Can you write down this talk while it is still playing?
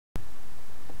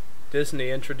Disney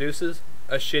introduces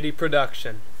a shitty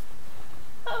production.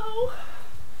 Oh,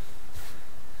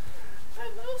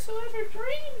 I've also ever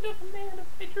dreamed of a man of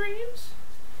my dreams.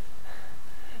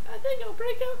 I think I'll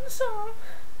break out in song.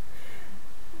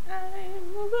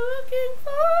 I'm looking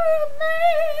for a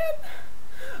man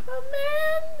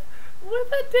with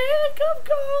a dick of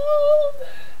gold.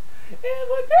 And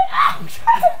what they, oh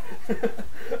God,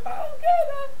 oh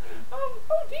God, oh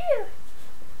dear.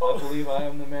 I believe I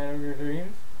am the man of your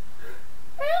dreams.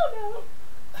 Hell no.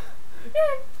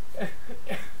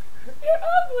 You're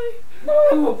ugly.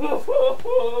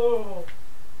 Oh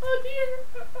dear.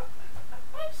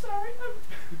 I'm sorry. I'm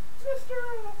Mr.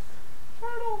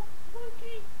 Turtle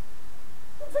Monkey.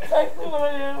 That's exactly what I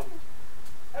am.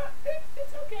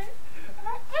 It's okay. I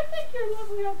think you're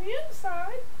lovely on the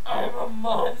inside. I'm a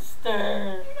monster.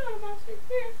 You're not a monster.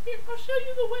 Here, I'll show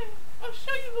you the way. I'll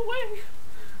show you the way.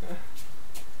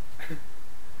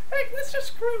 Hey, let's just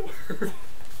screw.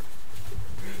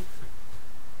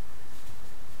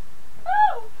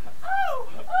 Oh! Oh!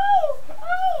 Oh!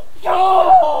 Oh!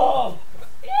 Yo!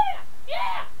 Yeah!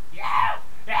 Yeah! Yeah!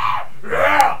 Yeah!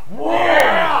 Yeah!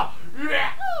 Yeah!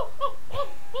 Yeah! Oh!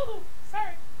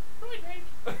 Sorry. Roid rage.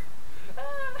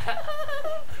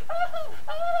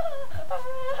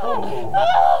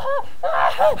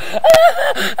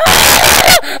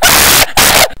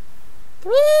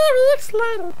 Three weeks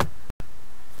later.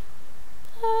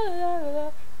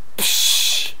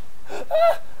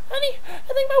 Honey,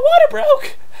 I think my water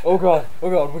broke. Oh God! We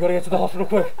gotta get to the hospital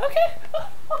quick. Okay.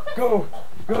 Go!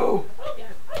 Oh, yeah.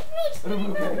 I'm really skinny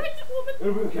for a pregnant woman.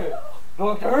 It'll be okay.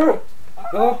 Doctor!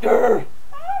 Doctor!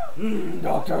 Doctor!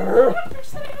 Doctor's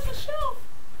sitting on the shelf.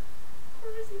 Or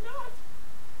is he not?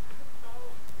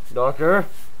 Oh. Doctor!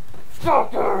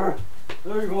 Doctor!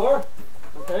 There you are.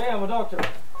 Okay, I'm a doctor.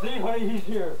 See, honey, he's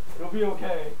here. It'll be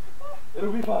okay.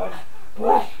 It'll be fine.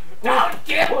 Push! Don't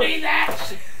give me that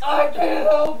shit! I can't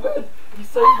help it! He's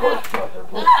saying push, doctor.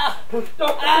 Push! Push!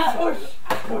 Doctor, push!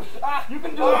 Push! You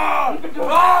can do it! You can do it!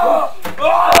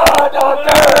 Push!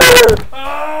 Doctor!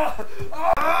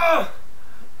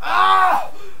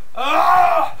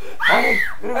 Honey,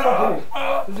 it'll be okay.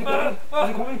 Is he coming? Is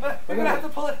he coming? You're gonna have to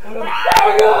pull it. Oh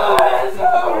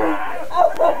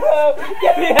God!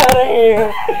 Get me out of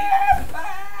here!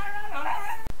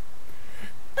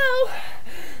 Oh,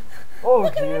 Oh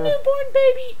look at our dear. newborn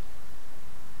baby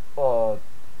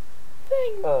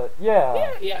thing.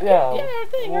 Yeah. Yeah,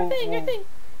 our thing.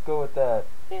 Go with that.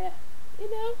 Yeah, you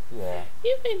know, Yeah.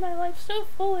 you've made my life so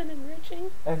full and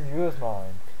enriching. And yours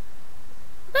mine.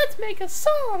 Let's make a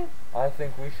song. I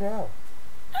think we shall.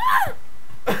 Ah!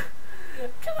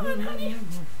 Come on, honey.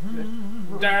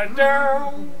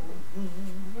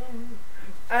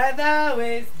 I've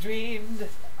always dreamed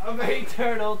of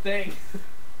eternal things.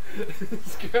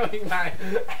 Screwing my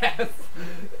ass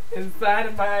inside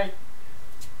of my.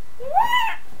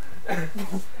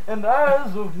 And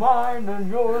as of mine and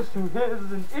yours to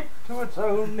his and it to its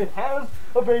own, it has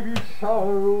a baby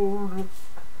child.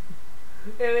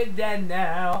 It's dead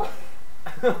now.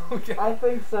 Okay. I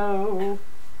think so.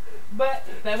 But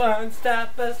that won't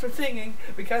stop us from singing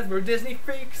because we're Disney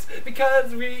freaks.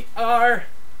 Because we are.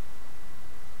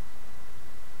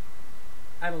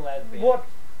 I'm a lesbian. What?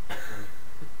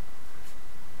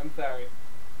 I'm sorry.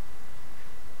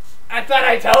 I thought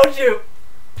I told you!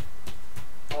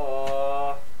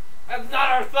 That's not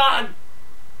our son!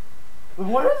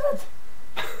 What is it?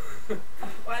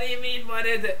 What do you mean, what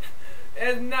is it?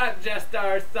 It's not just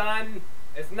our son.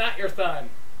 It's not your son.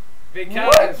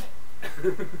 Because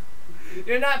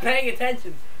you're not paying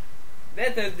attention.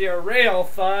 This is your real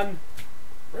son.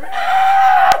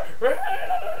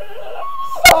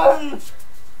 Son!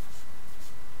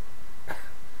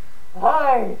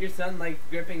 Hi! Your son likes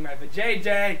gripping my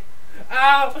vajayjay.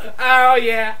 Oh, oh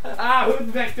yeah. Ah, who's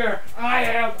Victor? I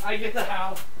am. I get the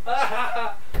house.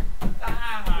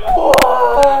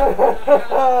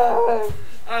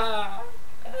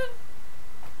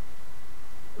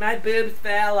 My boobs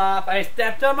fell off. I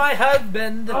stepped on my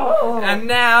husband. And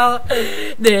now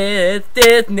this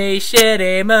Disney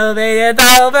shitty movie is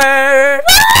over.